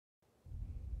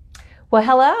Well,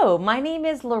 hello, my name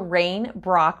is Lorraine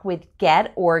Brock with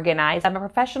Get Organized. I'm a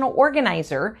professional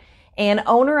organizer and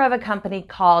owner of a company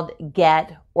called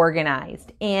Get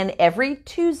Organized. And every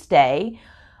Tuesday,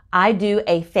 I do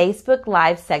a Facebook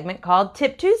Live segment called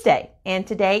Tip Tuesday. And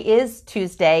today is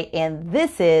Tuesday, and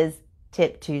this is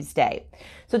Tip Tuesday.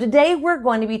 So today we're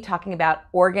going to be talking about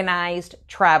organized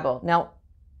travel. Now,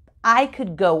 I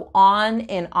could go on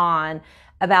and on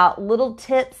about little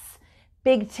tips,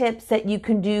 big tips that you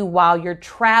can do while you're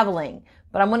traveling.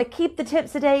 But I'm going to keep the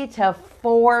tips today to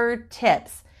 4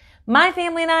 tips. My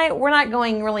family and I, we're not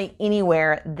going really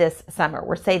anywhere this summer.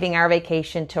 We're saving our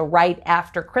vacation till right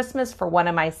after Christmas for one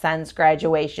of my son's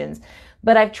graduations.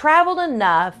 But I've traveled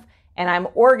enough and I'm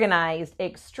organized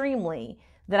extremely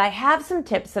that I have some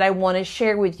tips that I want to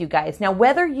share with you guys. Now,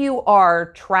 whether you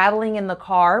are traveling in the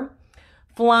car,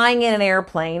 flying in an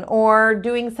airplane, or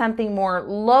doing something more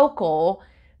local,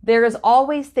 there's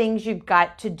always things you've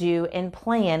got to do and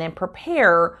plan and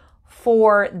prepare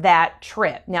for that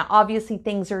trip. Now, obviously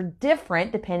things are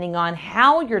different depending on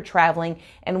how you're traveling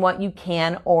and what you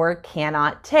can or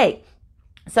cannot take.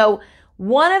 So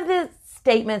one of the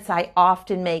statements I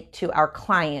often make to our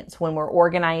clients when we're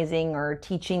organizing or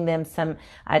teaching them some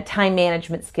time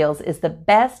management skills is the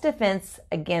best defense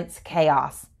against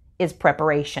chaos is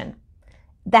preparation.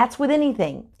 That's with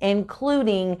anything,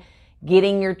 including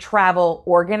getting your travel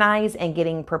organized and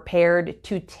getting prepared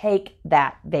to take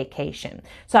that vacation.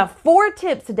 So I have 4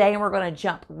 tips today, and we're going to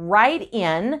jump right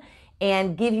in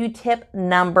and give you tip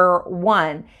number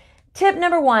 1. Tip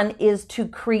number 1 is to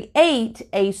create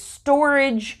a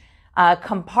storage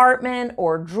compartment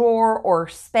or drawer or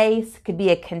space. It could be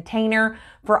a container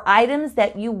for items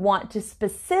that you want to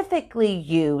specifically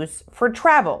use for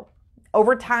travel.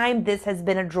 Over time, this has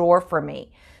been a drawer for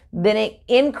me. Then it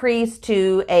increased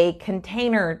to a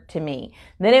container to me.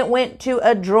 Then it went to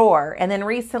a drawer. And then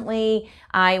recently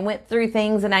I went through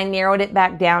things and I narrowed it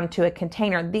back down to a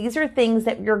container. These are things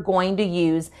that you're going to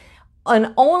use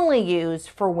and only use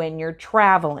for when you're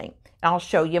traveling. I'll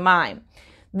show you mine.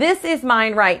 This is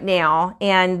mine right now,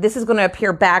 and this is going to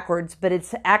appear backwards, but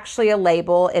it's actually a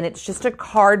label, and it's just a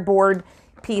cardboard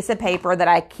piece of paper that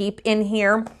I keep in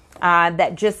here.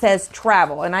 That just says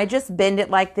travel, and I just bend it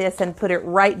like this and put it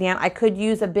right down. I could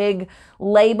use a big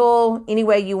label any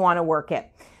way you want to work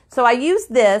it. So I use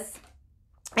this,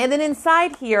 and then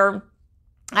inside here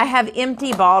I have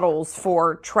empty bottles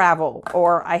for travel,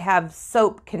 or I have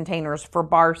soap containers for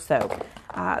bar soap.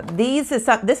 This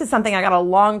is something I got a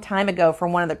long time ago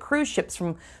from one of the cruise ships,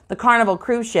 from the Carnival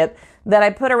cruise ship, that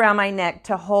I put around my neck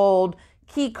to hold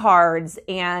key cards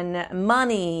and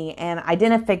money and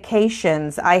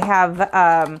identifications. I have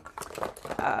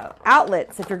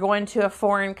outlets if you're going to a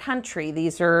foreign country.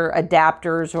 These are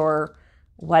adapters or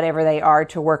whatever they are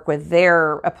to work with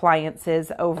their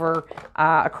appliances over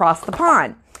across the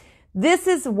pond. This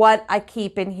is what I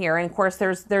keep in here, and of course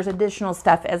there's additional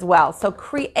stuff as well. So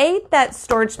create that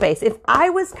storage space. If I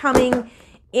was coming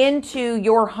into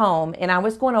your home and I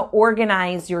was going to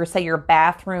organize your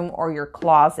bathroom or your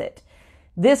closet,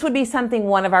 this would be something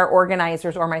one of our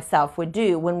organizers or myself would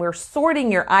do. When we're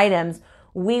sorting your items,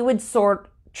 we would sort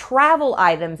travel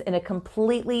items in a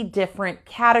completely different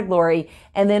category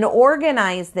and then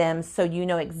organize them so you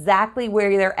know exactly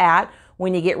where they're at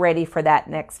when you get ready for that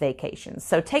next vacation.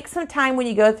 So take some time when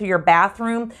you go through your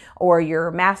bathroom or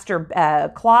your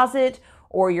master closet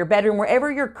or your bedroom,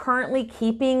 wherever you're currently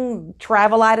keeping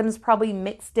travel items, probably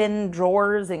mixed in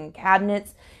drawers and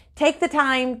cabinets. Take the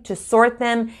time to sort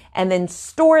them and then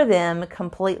store them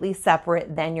completely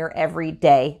separate than your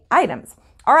everyday items.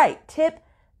 All right, tip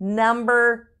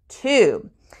number 2,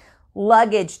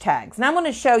 luggage tags. And I'm going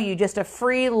to show you just a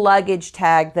free luggage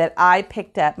tag that I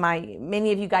picked up.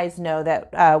 Many of you guys know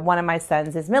that one of my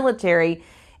sons is military,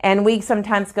 and we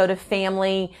sometimes go to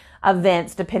family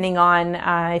events depending on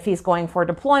if he's going for a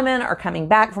deployment or coming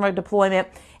back from a deployment.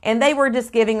 And they were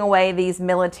just giving away these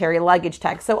military luggage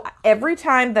tags. So every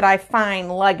time that I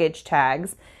find luggage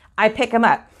tags, I pick them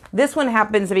up. This one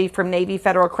happens to be from Navy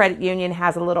Federal Credit Union,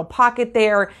 has a little pocket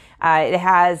there. It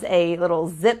has a little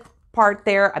zip part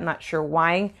there. I'm not sure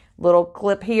why. Little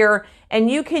clip here.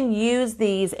 And you can use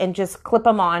these and just clip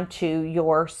them onto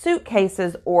your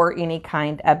suitcases or any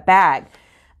kind of bag.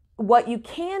 What you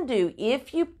can do,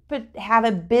 if you have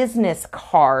a business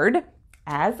card,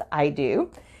 as I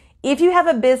do, if you have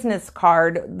a business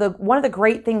card, one of the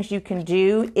great things you can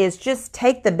do is just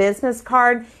take the business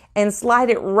card and slide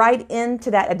it right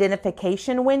into that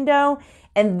identification window.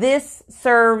 And this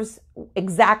serves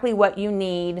exactly what you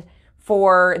need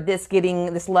for this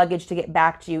luggage to get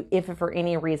back to you if it for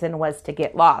any reason was to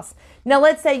get lost. Now,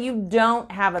 let's say you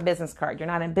don't have a business card. You're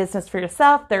not in business for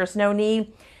yourself. There's no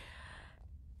need.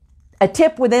 A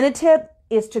tip within a tip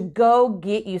is to go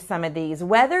get you some of these.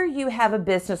 Whether you have a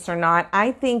business or not,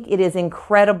 I think it is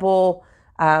incredible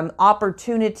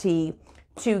opportunity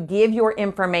to give your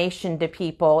information to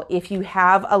people if you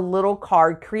have a little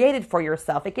card created for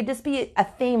yourself. It could just be a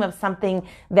theme of something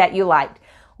that you liked.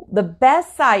 The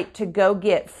best site to go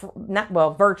get,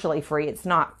 virtually free, it's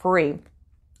not free,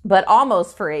 but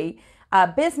almost free,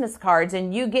 business cards,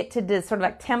 and you get to do sort of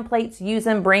like templates, use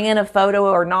them, bring in a photo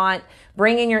or not,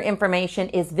 bring in your information,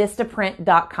 is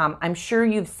vistaprint.com. I'm sure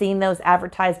you've seen those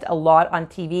advertised a lot on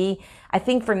TV. I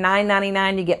think for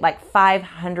 $9.99 you get like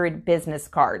 500 business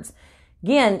cards.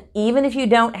 Again, even if you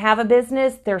don't have a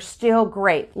business, they're still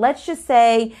great. Let's just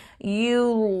say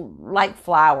you like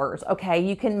flowers. Okay,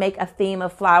 you can make a theme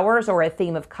of flowers or a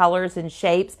theme of colors and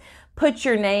shapes. Put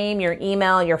your name, your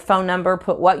email, your phone number,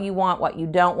 put what you want, what you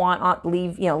don't want,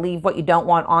 leave what you don't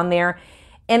want on there.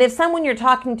 And if someone you're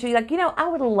talking to, like, I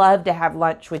would love to have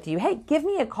lunch with you. Hey, give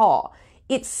me a call.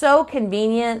 It's so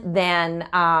convenient than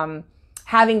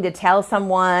having to tell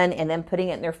someone and then putting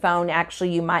it in their phone.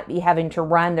 Actually, you might be having to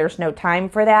run. There's no time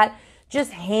for that.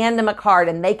 Just hand them a card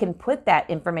and they can put that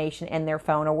information in their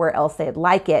phone or where else they'd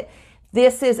like it.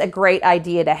 This is a great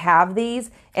idea to have these.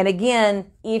 And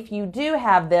again, if you do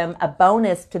have them, a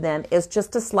bonus to them is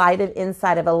just to slide it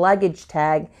inside of a luggage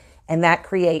tag. And that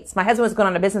creates, my husband was going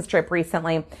on a business trip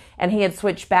recently and he had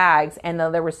switched bags, and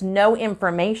there was no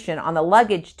information on the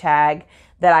luggage tag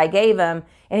that I gave him.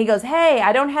 And he goes, hey,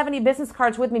 I don't have any business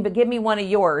cards with me, but give me one of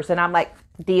yours. And I'm like,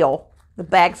 deal. The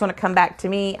bag's going to come back to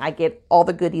me. I get all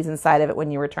the goodies inside of it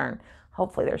when you return.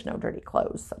 Hopefully there's no dirty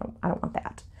clothes. So I don't want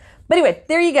that. But anyway,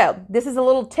 there you go. This is a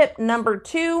little tip number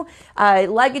 2.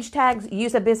 Luggage tags,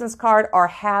 use a business card or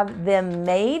have them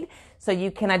made so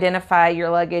you can identify your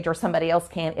luggage, or somebody else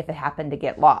can if it happened to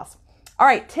get lost. All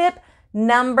right, tip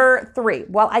number 3.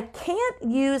 Well, I can't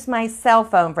use my cell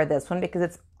phone for this one because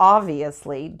it's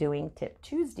obviously doing Tip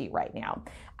Tuesday right now.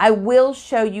 I will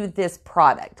show you this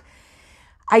product.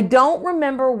 I don't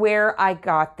remember where I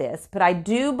got this, but I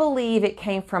do believe it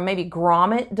came from maybe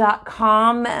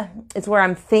grommet.com is where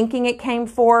I'm thinking it came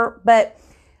for. But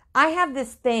I have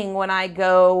this thing when I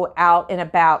go out and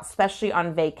about, especially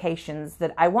on vacations,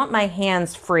 that I want my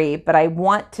hands free, but I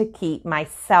want to keep my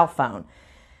cell phone.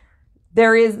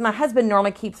 My husband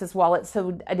normally keeps his wallet,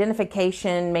 so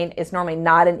identification is normally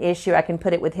not an issue. I can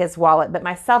put it with his wallet, but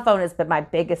my cell phone has been my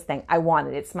biggest thing. I want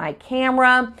it. It's my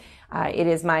camera. It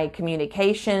is my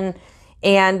communication.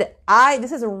 And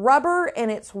this is a rubber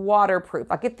and it's waterproof.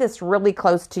 I'll get this really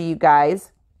close to you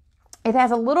guys. It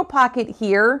has a little pocket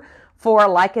here for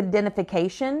like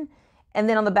identification. And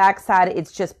then on the back side,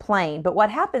 it's just plain. But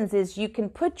what happens is you can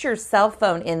put your cell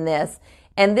phone in this,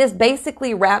 and this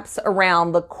basically wraps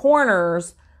around the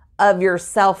corners of your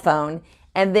cell phone.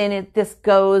 And then this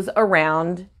goes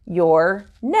around your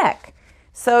neck.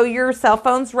 So your cell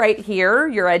phone's right here,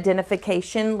 your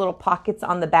identification, little pockets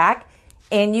on the back.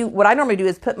 And what I normally do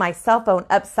is put my cell phone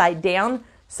upside down.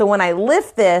 So when I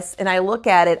lift this and I look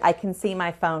at it, I can see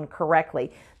my phone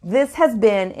correctly. This has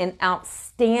been an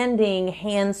outstanding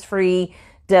hands-free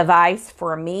device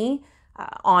for me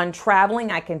on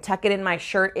traveling. I can tuck it in my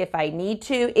shirt if I need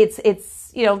to.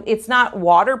 It's not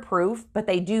waterproof, but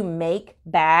they do make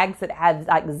bags that have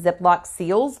like Ziploc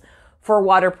seals for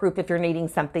waterproof if you're needing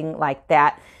something like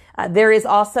that. There is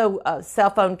also cell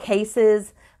phone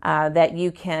cases that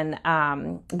you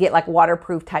can get, like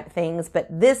waterproof type things, but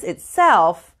this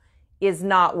itself is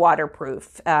not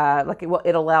waterproof.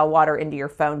 It'll allow water into your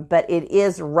phone, but it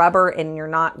is rubber and you're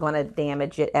not going to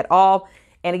damage it at all.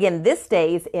 And again, this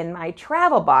stays in my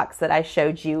travel box that I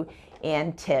showed you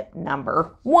in tip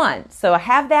number 1. So I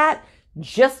have that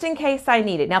just in case I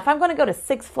need it. Now, if I'm going to go to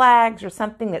Six Flags or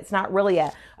something that's not really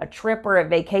a trip or a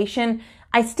vacation,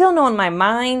 I still know in my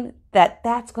mind that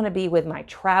that's going to be with my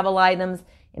travel items,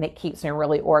 and it keeps me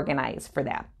really organized for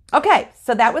that. Okay,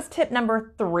 so that was tip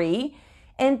number 3.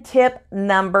 And tip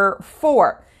number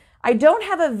 4. I don't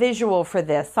have a visual for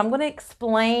this, so I'm going to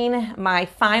explain my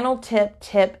final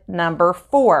tip number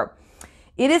 4.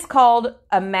 It is called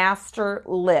a master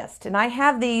list, and I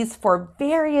have these for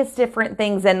various different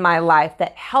things in my life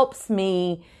that helps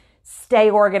me stay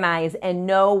organized and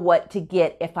know what to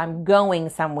get if I'm going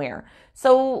somewhere.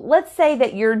 So let's say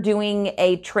that you're doing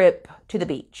a trip to the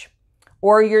beach,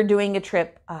 or you're doing a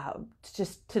trip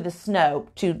just to the snow,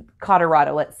 to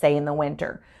Colorado, let's say in the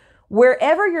winter.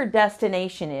 wherever your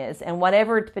destination is and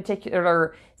whatever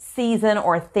particular season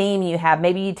or theme you have,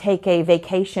 maybe you take a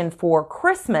vacation for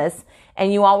Christmas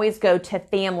and you always go to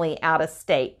family out of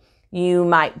state. You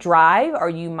might drive or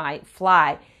you might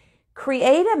fly.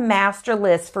 Create a master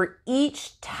list for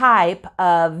each type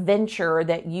of venture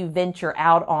that you venture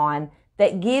out on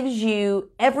that gives you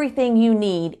everything you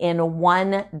need in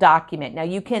one document. Now,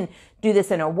 you can do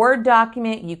this in a Word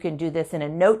document. You can do this in a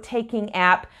note-taking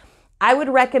app. I would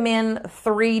recommend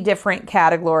 3 different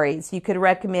categories. You could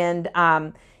recommend,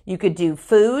 you could do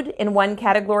food in one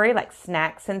category, like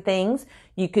snacks and things.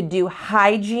 You could do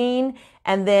hygiene,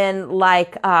 and then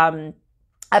like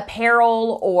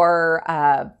apparel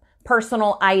or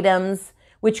personal items,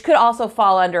 which could also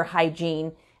fall under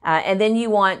hygiene. And then you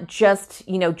want just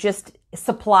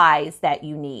supplies that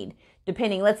you need.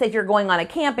 Depending, let's say if you're going on a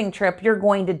camping trip, you're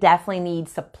going to definitely need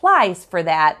supplies for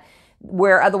that,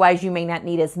 where otherwise you may not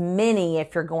need as many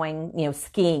if you're going,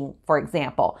 skiing, for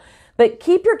example. But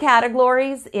keep your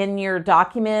categories in your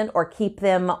document or keep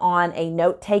them on a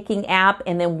note-taking app.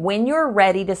 And then when you're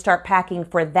ready to start packing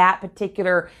for that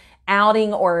particular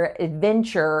outing or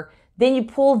adventure, then you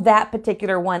pull that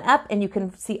particular one up and you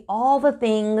can see all the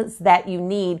things that you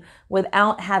need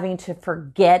without having to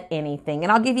forget anything.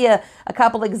 And I'll give you a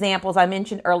couple examples I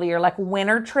mentioned earlier, like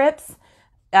winter trips,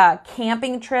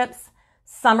 camping trips,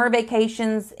 summer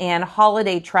vacations, and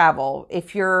holiday travel.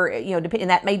 If you're, and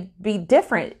that may be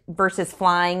different versus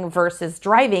flying versus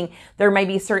driving. There may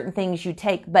be certain things you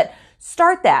take, but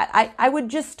start that. I would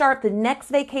just start the next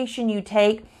vacation you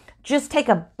take. Just take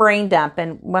a brain dump.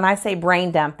 And when I say brain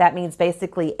dump, that means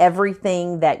basically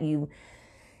everything that you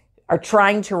are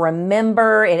trying to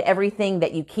remember and everything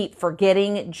that you keep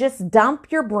forgetting. Just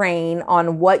dump your brain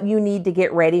on what you need to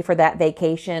get ready for that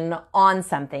vacation on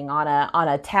something, on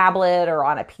a tablet or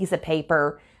on a piece of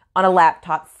paper, on a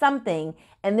laptop, something,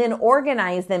 and then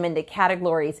organize them into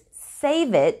categories.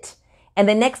 Save it. And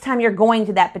the next time you're going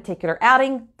to that particular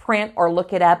outing, print or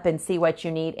look it up and see what you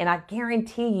need. And I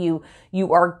guarantee you,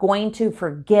 you are going to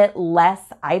forget less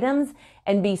items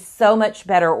and be so much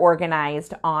better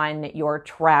organized on your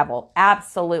travel.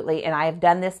 Absolutely. And I have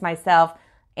done this myself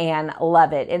and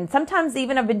love it. And sometimes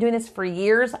even I've been doing this for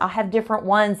years. I'll have different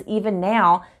ones even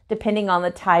now, depending on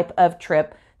the type of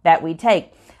trip that we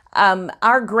take.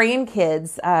 Our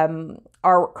grandkids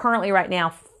are currently right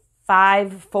now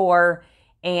 5, 4,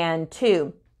 and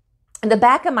 2. In the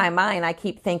back of my mind, I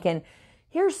keep thinking,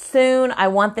 here soon, I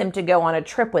want them to go on a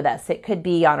trip with us. It could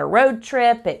be on a road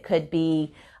trip. It could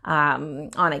be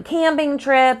on a camping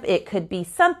trip. It could be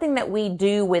something that we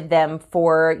do with them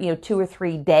for, 2 or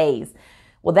 3 days.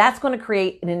 Well, that's going to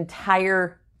create an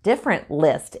entire different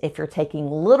list if you're taking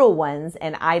little ones,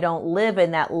 and I don't live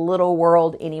in that little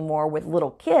world anymore with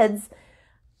little kids.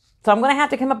 So I'm going to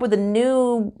have to come up with a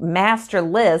new master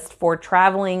list for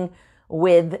traveling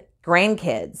with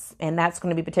grandkids, and that's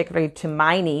going to be particularly to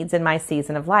my needs and my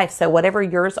season of life. So whatever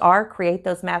yours are, create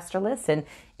those master lists and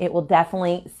it will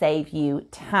definitely save you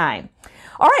time.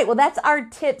 All right, well, that's our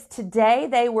tips today.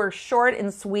 They were short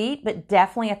and sweet, but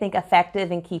definitely, I think,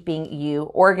 effective in keeping you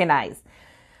organized.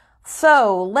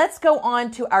 So let's go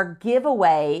on to our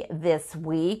giveaway this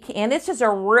week. And it's just a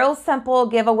real simple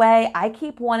giveaway. I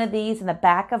keep one of these in the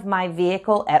back of my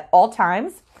vehicle at all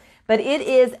times. But it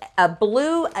is a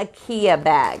blue IKEA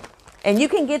bag. And you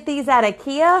can get these at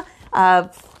IKEA,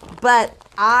 but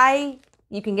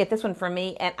you can get this one from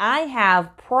me. And I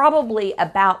have probably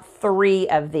about 3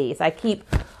 of these. I keep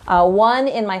one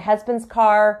in my husband's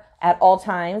car at all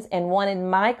times, and one in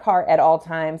my car at all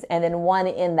times, and then one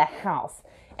in the house.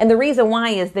 And the reason why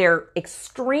is they're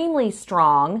extremely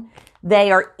strong. They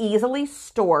are easily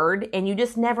stored, and you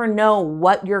just never know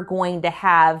what you're going to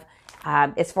have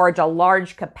as far as a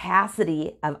large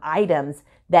capacity of items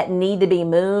that need to be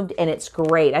moved, and it's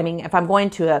great. I mean, if I'm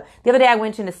going to the other day I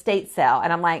went to an estate sale,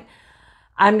 and I'm like,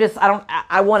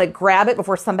 I want to grab it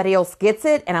before somebody else gets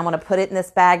it, and I want to put it in this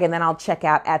bag, and then I'll check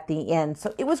out at the end.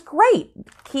 So it was great.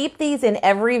 Keep these in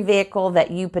every vehicle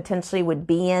that you potentially would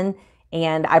be in,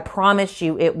 and I promise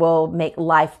you it will make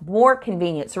life more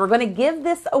convenient. So we're going to give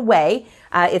this away.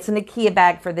 It's an IKEA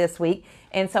bag for this week.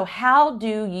 And so how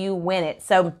do you win it?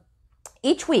 So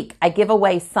each week, I give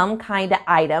away some kind of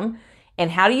item,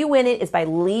 and how do you win it is by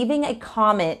leaving a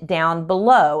comment down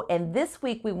below. And this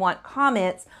week, we want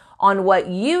comments on what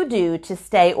you do to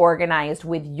stay organized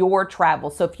with your travel.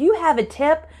 So if you have a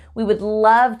tip, we would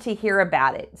love to hear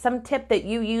about it. Some tip that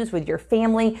you use with your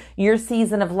family, your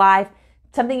season of life,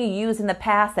 something you used in the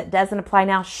past that doesn't apply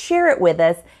now, share it with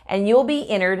us, and you'll be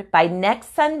entered by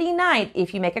next Sunday night.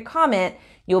 If you make a comment,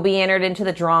 you'll be entered into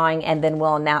the drawing, and then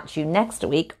we'll announce you next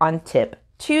week on Tip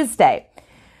Tuesday.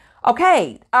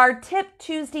 Okay, our Tip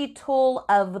Tuesday tool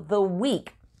of the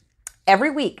week. Every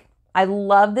week, I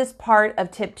love this part of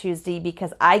Tip Tuesday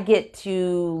because I get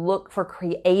to look for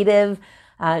creative,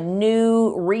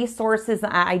 new resources,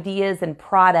 ideas, and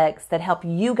products that help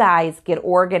you guys get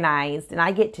organized. And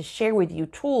I get to share with you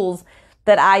tools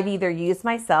that I've either used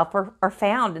myself or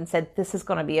found and said, this is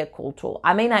going to be a cool tool.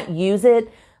 I may not use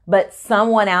it, but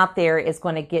someone out there is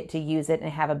going to get to use it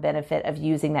and have a benefit of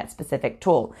using that specific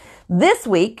tool. This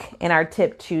week in our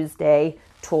Tip Tuesday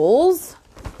tools,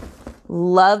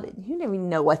 you never even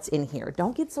know what's in here.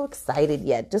 Don't get so excited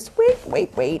yet. Just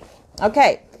wait.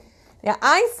 Okay. Now,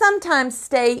 I sometimes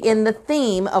stay in the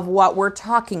theme of what we're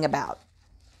talking about.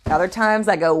 Other times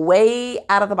I go way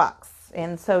out of the box.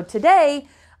 And so today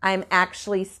I'm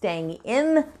actually staying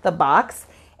in the box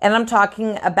and I'm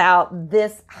talking about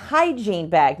this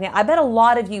hygiene bag. Now, I bet a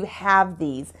lot of you have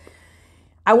these.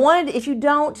 If you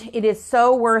don't, it is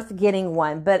so worth getting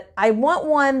one, but I want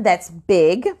one that's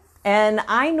big. And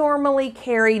I normally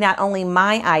carry not only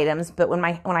my items, but when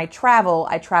I travel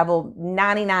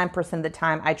 99% of the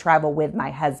time I travel with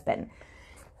my husband.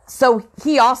 So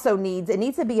he also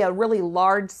needs to be a really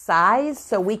large size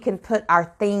so we can put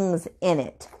our things in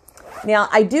it. Now,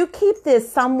 I do keep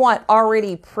this somewhat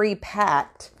already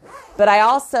pre-packed, but I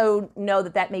also know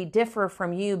that may differ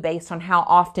from you based on how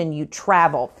often you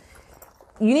travel.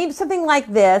 You need something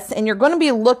like this, and you're going to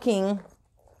be looking...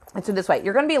 Let's do it this way.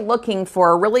 You're going to be looking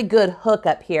for a really good hook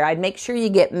up here. I'd make sure you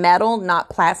get metal, not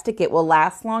plastic. It will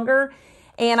last longer.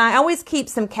 And I always keep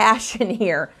some cash in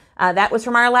here. That was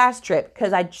from our last trip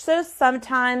because I just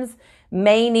sometimes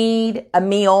may need a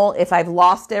meal if I've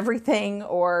lost everything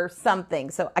or something.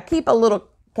 So I keep a little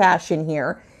cash in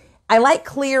here. I like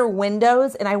clear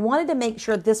windows, and I wanted to make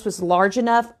sure this was large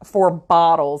enough for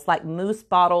bottles like Moose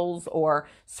bottles or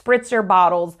Spritzer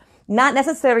bottles. Not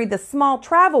necessarily the small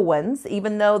travel ones,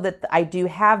 even though that I do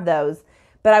have those,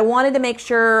 but I wanted to make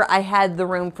sure I had the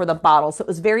room for the bottles. So it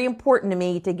was very important to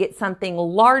me to get something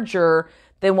larger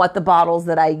than what the bottles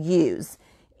that I use.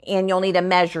 And you'll need to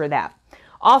measure that.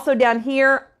 Also down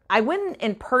here, I went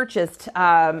and purchased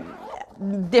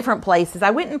different places. I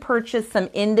went and purchased some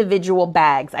individual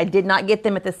bags. I did not get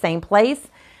them at the same place.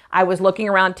 I was looking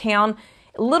around town.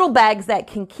 Little bags that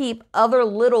can keep other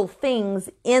little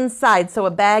things inside. So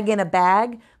a bag in a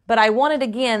bag. But I wanted,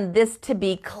 again, this to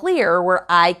be clear where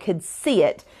I could see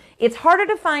it. It's harder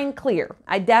to find clear.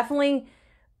 I definitely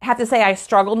have to say I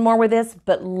struggled more with this,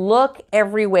 but look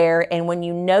everywhere. And when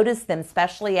you notice them,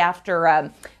 especially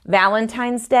after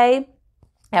Valentine's Day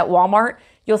at Walmart,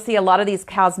 you'll see a lot of these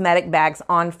cosmetic bags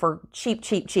on for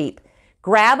cheap.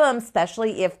 Grab them,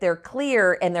 especially if they're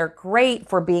clear, and they're great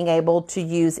for being able to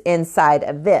use inside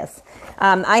of this.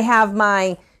 I have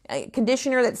my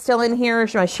conditioner that's still in here,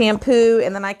 my shampoo,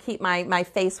 and then I keep my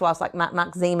face wash, like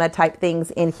Noxzema type things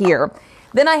in here.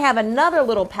 Then I have another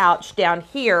little pouch down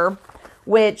here,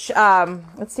 which,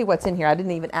 let's see what's in here. I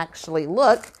didn't even actually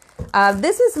look.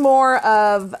 This is more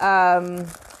of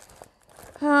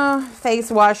face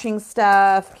washing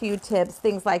stuff, Q-tips,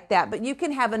 things like that. But you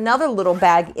can have another little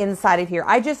bag inside of here.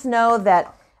 I just know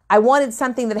that I wanted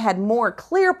something that had more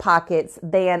clear pockets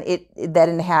than it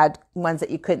had ones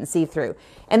that you couldn't see through.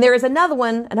 And there is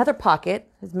another pocket,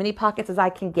 as many pockets as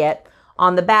I can get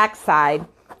on the back side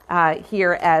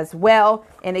here as well.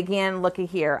 And again, looky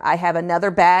here. I have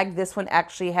another bag. This one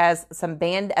actually has a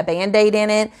Band-Aid in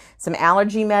it, some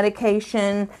allergy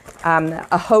medication,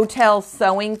 a hotel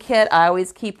sewing kit. I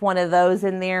always keep one of those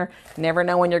in there. Never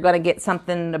know when you're going to get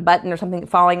something, a button or something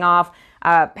falling off,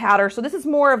 powder. So this is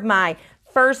more of my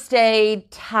first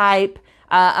aid type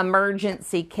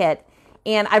emergency kit.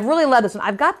 And I really love this one.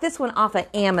 I've got this one off of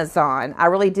Amazon. I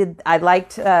really did. I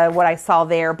liked what I saw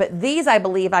there. But these, I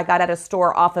believe, I got at a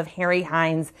store off of Harry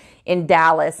Hines in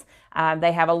Dallas.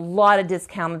 They have a lot of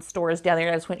discounted stores down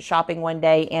there. I just went shopping one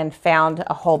day and found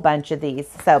a whole bunch of these.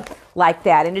 So like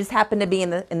that. And it just happened to be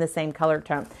in the same color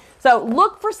tone. So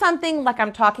look for something like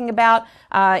I'm talking about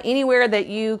anywhere that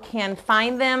you can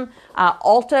find them.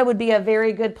 Ulta would be a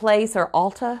very good place, or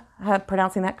Ulta,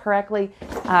 pronouncing that correctly,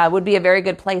 would be a very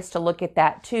good place to look at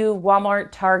that too. Walmart,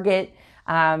 Target,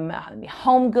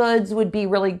 Home Goods would be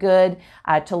really good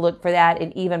to look for that,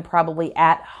 and even probably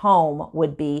at home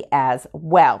would be as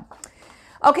well.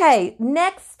 Okay,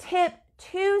 next Tip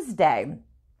Tuesday.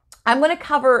 I'm going to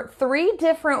cover 3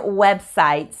 different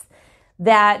websites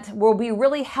that will be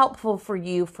really helpful for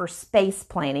you for space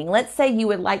planning. Let's say you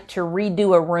would like to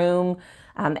redo a room,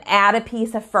 add a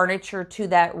piece of furniture to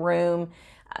that room.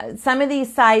 Some of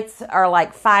these sites are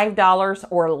like $5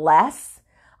 or less.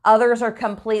 Others are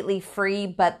completely free,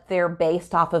 but they're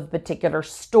based off of a particular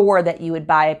store that you would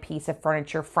buy a piece of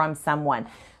furniture from someone.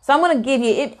 So I'm going to give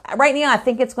you it right now. I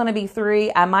think it's going to be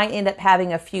 3. I might end up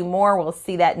having a few more. We'll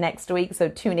see that next week. So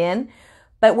tune in.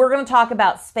 But we're going to talk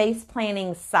about space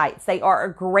planning sites. They are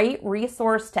a great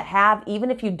resource to have, even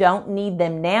if you don't need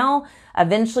them now.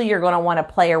 Eventually, you're going to want to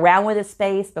play around with a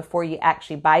space before you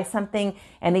actually buy something.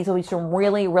 And these will be some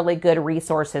really, really good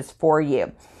resources for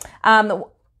you.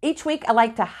 Each week, I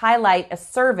like to highlight a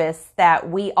service that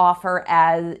we offer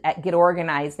at Get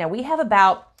Organized. Now, we have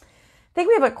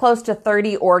close to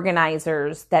 30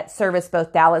 organizers that service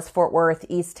both Dallas, Fort Worth,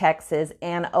 East Texas,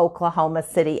 and Oklahoma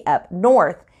City up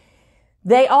north.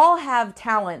 They all have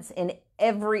talents in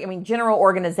general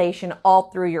organization all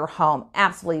through your home.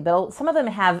 Absolutely. But some of them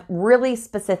have really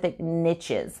specific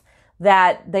niches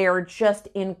that they are just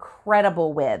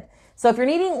incredible with. So if you're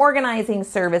needing organizing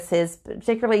services,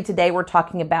 particularly today we're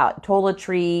talking about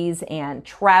toiletries and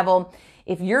travel.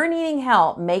 If you're needing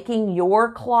help making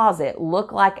your closet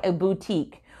look like a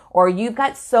boutique, or you've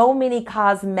got so many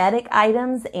cosmetic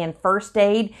items and first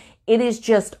aid, it is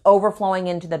just overflowing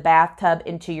into the bathtub,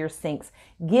 into your sinks,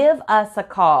 give us a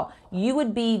call. You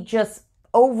would be just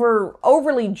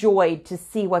overly joyed to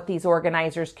see what these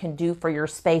organizers can do for your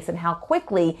space and how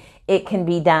quickly it can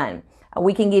be done.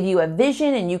 We can give you a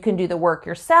vision and you can do the work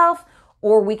yourself,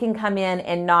 or we can come in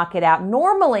and knock it out.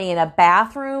 Normally in a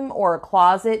bathroom or a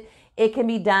closet, it can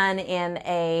be done in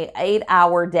a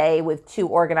 8-hour day with 2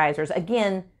 organizers.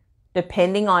 Again,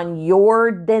 depending on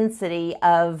your density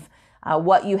of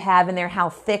what you have in there, how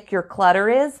thick your clutter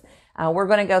is. We're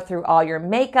going to go through all your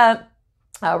makeup.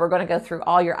 We're going to go through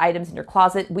all your items in your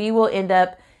closet. We will end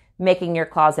up making your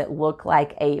closet look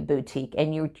like a boutique,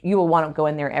 and you will want to go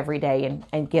in there every day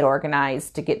and get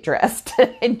organized, to get dressed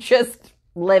and just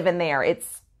live in there.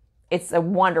 It's a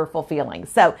wonderful feeling.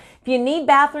 So if you need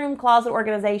bathroom closet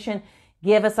organization,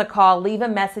 give us a call, leave a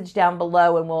message down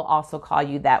below, and we'll also call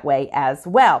you that way as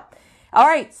well. All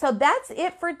right, so that's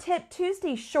it for Tip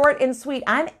Tuesday, short and sweet.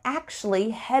 I'm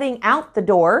actually heading out the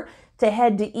door to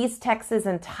head to East Texas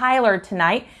and Tyler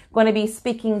tonight. Going to be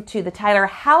speaking to the Tyler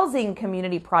Housing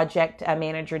Community Project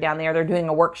manager down there. They're doing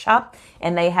a workshop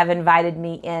and they have invited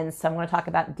me in. So I'm going to talk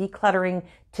about decluttering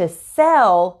to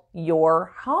sell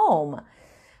your home.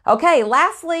 Okay,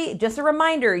 lastly, just a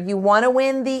reminder, you want to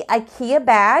win the IKEA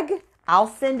bag. I'll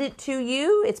send it to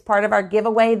you. It's part of our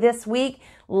giveaway this week.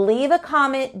 Leave a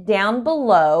comment down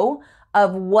below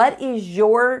of what is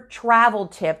your travel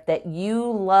tip that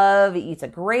you love. It's a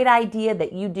great idea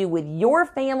that you do with your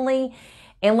family,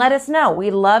 and let us know. We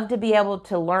love to be able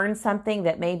to learn something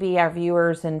that maybe our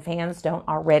viewers and fans don't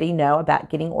already know about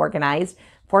getting organized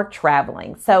for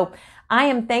traveling. So I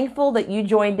am thankful that you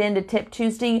joined in to Tip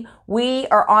Tuesday. We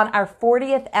are on our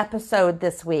 40th episode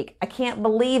this week. I can't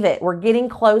believe it. We're getting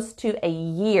close to a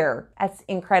year. That's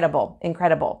incredible,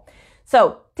 incredible.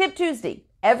 So Tip Tuesday.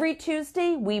 Every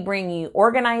Tuesday, we bring you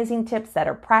organizing tips that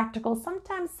are practical,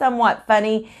 sometimes somewhat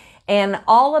funny, and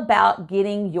all about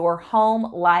getting your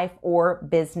home, life, or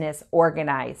business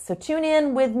organized. So tune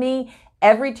in with me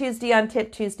every Tuesday on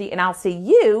Tip Tuesday, and I'll see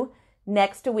you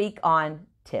next week on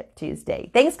Tip Tuesday.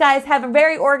 Thanks, guys. Have a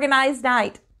very organized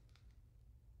night.